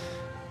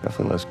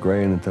 Definitely less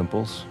gray in the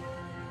temples.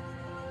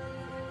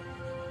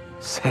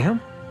 Sam?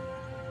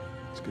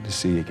 It's good to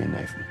see you again,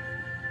 Nathan.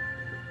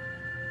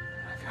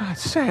 God,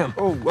 Sam.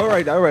 Oh, all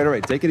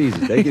right. Take it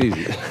easy, take it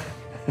easy.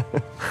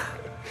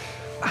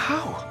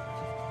 How?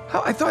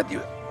 I thought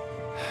you...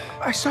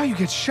 I saw you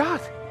get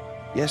shot.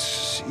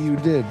 Yes, you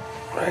did.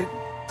 Right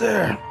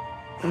there.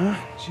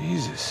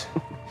 Jesus.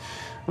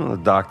 Well, the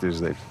doctors,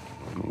 they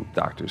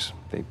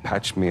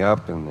patched me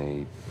up and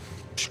they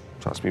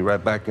tossed me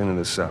right back into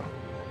the cell.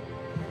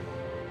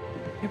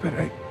 Yeah, but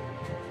I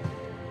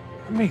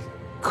made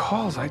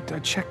calls. I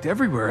checked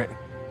everywhere.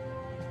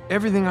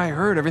 Everything I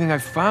heard, everything I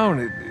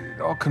found, it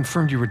all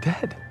confirmed you were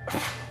dead.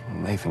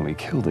 Nathan, we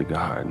killed a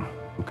guard.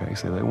 Okay,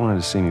 so they wanted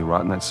to see me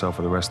rot in that cell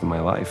for the rest of my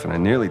life, and I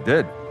nearly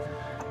did.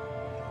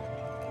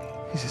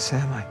 Jesus,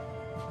 Sam,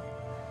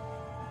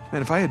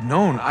 man, if I had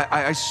known,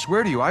 I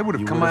swear to you, I would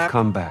have You come would have out.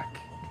 come back.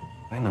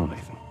 I know,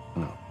 Nathan. I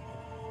know.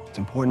 What's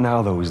important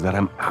now, though, is that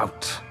I'm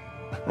out.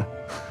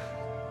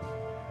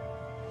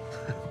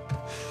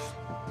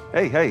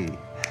 Hey,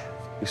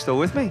 you still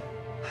with me?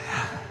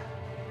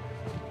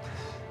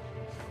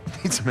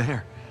 Need some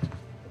air.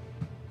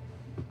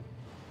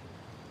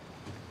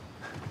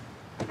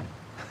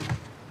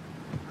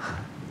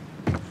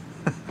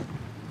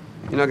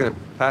 You're not gonna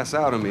pass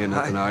out on me or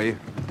nothing, are you?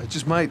 I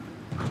just might.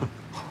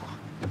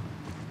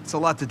 It's a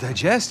lot to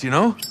digest, you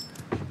know?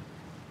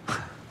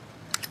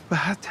 But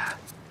how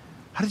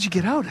did you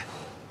get out?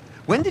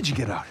 When did you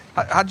get out?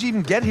 How'd you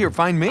even get here?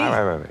 Find me?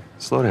 All right.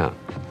 Slow down.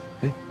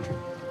 Hey,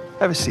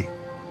 have a seat.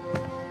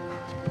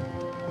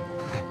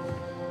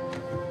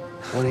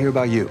 I want to hear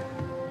about you.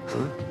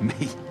 Huh?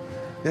 Me?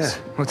 Yeah.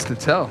 What's to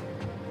tell?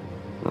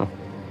 Well,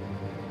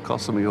 call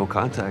some of your old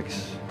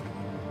contacts.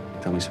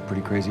 Tell me some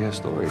pretty crazy-ass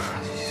stories.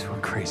 Jeez,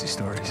 what crazy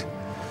stories.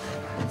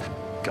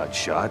 Got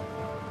shot,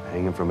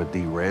 hanging from a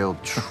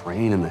derailed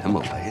train in the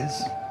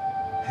Himalayas.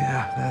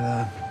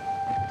 Yeah,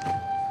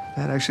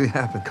 that actually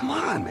happened. Come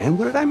on, man,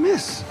 what did I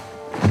miss?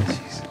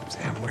 Jeez,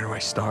 Sam, where do I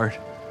start?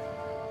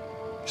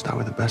 Start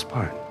with the best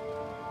part.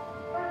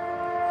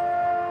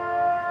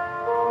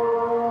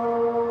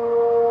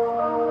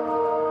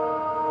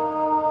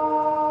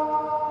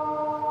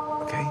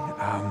 Okay,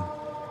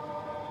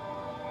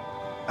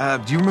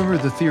 do you remember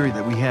the theory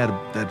that we had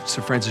that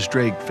Sir Francis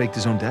Drake faked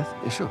his own death?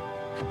 Yeah, sure.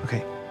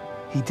 Okay,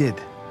 he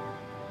did.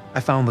 I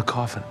found the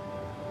coffin.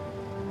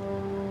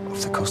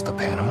 Off the coast of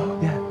Panama?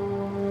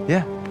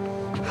 Yeah.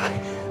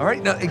 All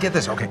right, now get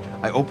this. Okay,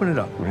 I open it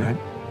up, right?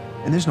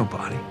 And there's no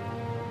body,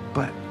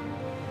 but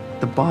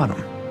the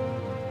bottom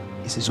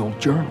is his old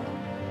journal.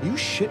 Are you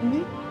shitting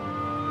me?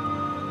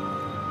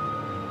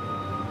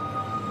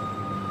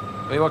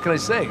 I mean, what can I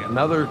say?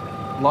 Another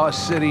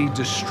lost city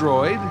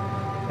destroyed,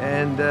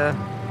 and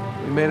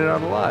we made it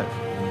out alive.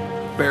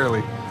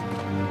 Barely.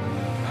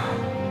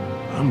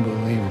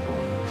 Unbelievable.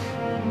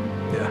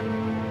 Yeah,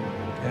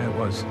 it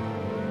was.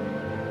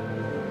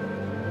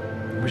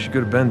 I wish you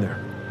could have been there.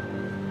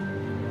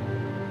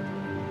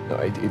 No,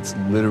 it's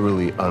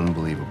literally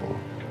unbelievable.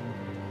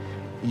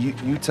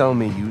 You tell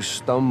me you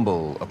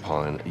stumble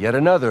upon yet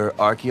another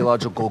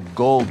archaeological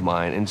gold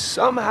mine, and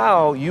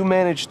somehow you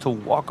manage to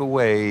walk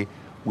away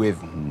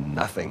with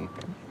nothing.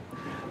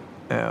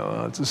 Yeah,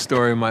 well, it's a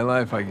story of my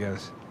life, I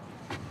guess.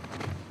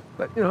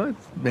 But, you know, I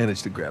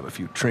managed to grab a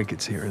few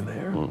trinkets here and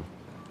there.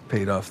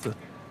 Paid off the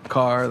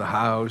car, the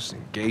house,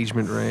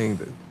 engagement ring,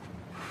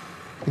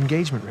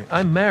 engagement ring.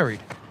 I'm married.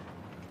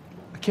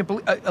 I can't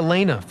believe...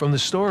 Elena from the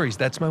stories,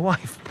 that's my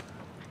wife.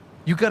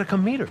 You gotta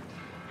come meet her.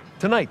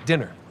 Tonight,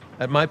 dinner,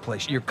 at my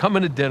place. You're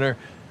coming to dinner.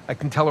 I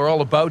can tell her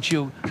all about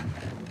you.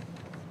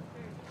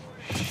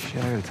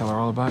 Shit, I gotta tell her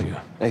all about you.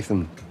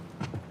 Nathan,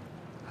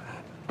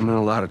 I'm in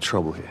a lot of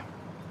trouble here.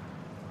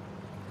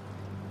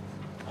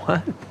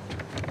 What?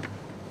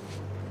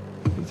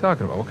 What are you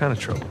talking about? What kind of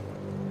trouble?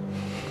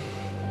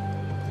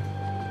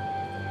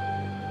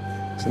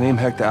 Does the name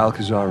Hector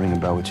Alcazar ring a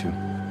bell with you?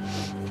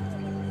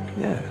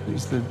 Yeah,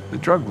 he's the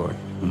drug lord.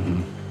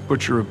 Mm-hmm.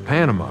 Butcher of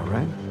Panama,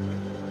 right?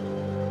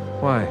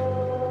 Why?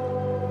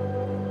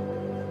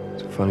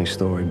 It's a funny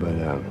story, but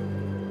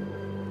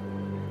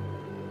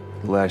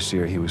last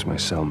year he was my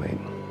cellmate.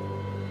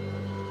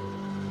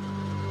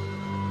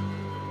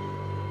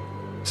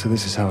 So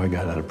this is how I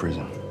got out of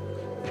prison.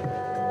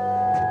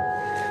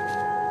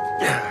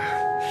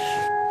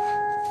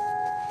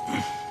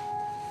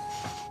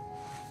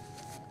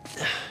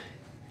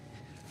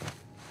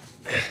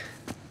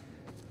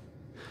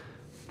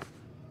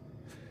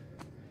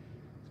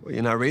 Well,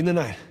 you're not reading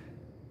tonight?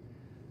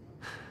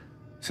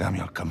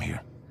 Samuel, come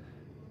here.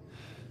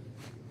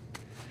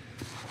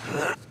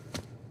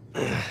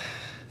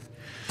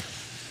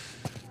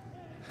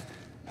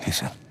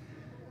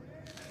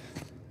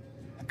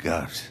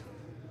 gods.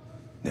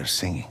 They're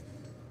singing.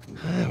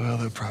 Well,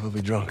 they're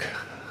probably drunk.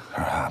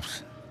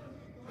 Perhaps.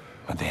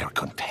 But they are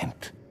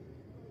content.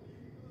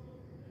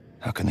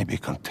 How can they be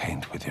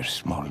content with their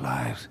small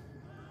lives?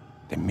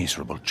 Their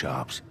miserable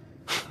jobs?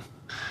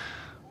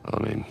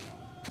 I mean,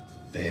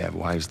 they have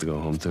wives to go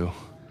home to.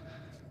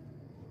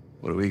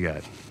 What do we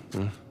got?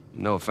 Huh?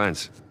 No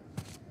offense.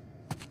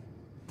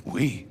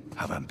 We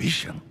have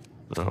ambition.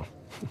 Oh.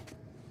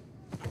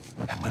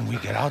 And when we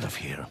get out of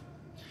here,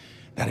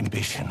 that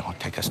ambition will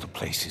take us to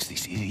places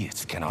these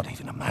idiots cannot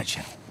even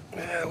imagine.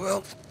 Yeah,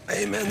 well,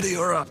 amen to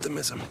your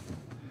optimism.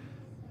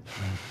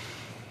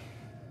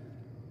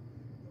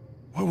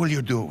 What will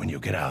you do when you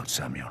get out,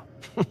 Samuel?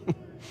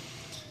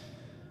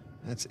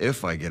 That's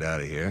if I get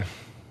out of here.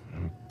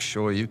 I'm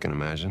sure you can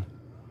imagine.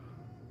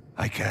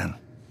 I can.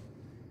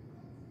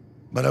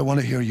 But I want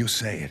to hear you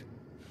say it.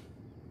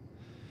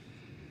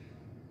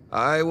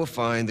 I will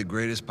find the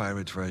greatest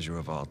pirate treasure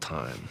of all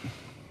time,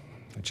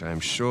 which I'm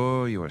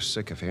sure you are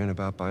sick of hearing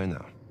about by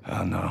now.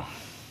 Oh, no.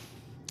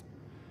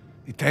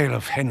 The tale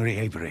of Henry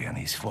Avery and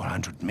his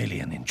 400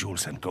 million in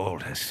jewels and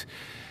gold has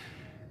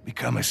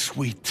become a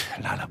sweet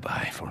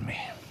lullaby for me.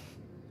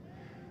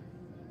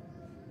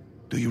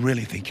 Do you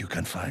really think you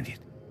can find it?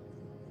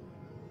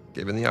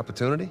 Given the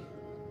opportunity?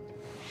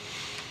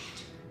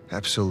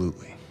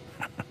 Absolutely.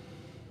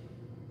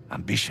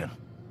 Ambition.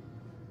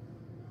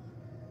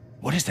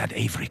 What is that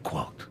Avery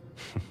quote?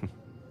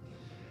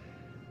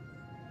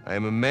 I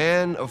am a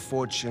man of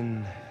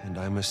fortune, and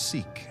I must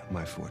seek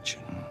my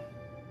fortune.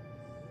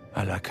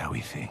 I like how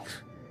he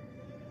thinks.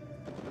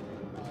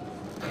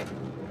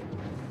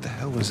 What the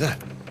hell was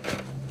that?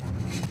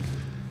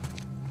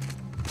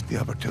 The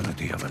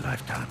opportunity of a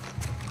lifetime.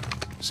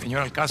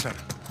 Señor Alcázar,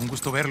 un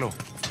gusto verlo.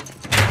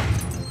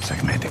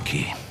 Sáqueme de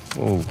aquí.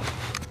 Oh.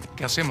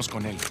 ¿Qué hacemos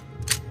con él?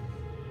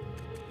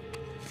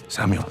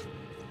 Samuel,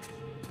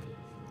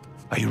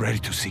 are you ready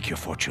to seek your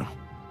fortune?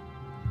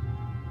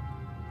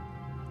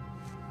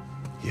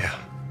 Yeah.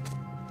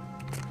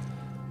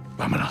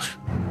 Vámonos.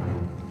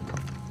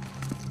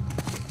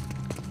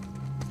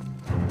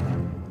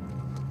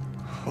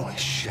 Holy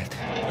shit.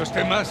 Los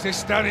demás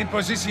están en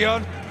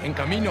posición. En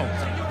camino.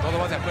 Todo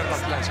va de acuerdo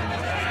al plan, señor.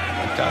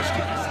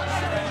 Fantastic.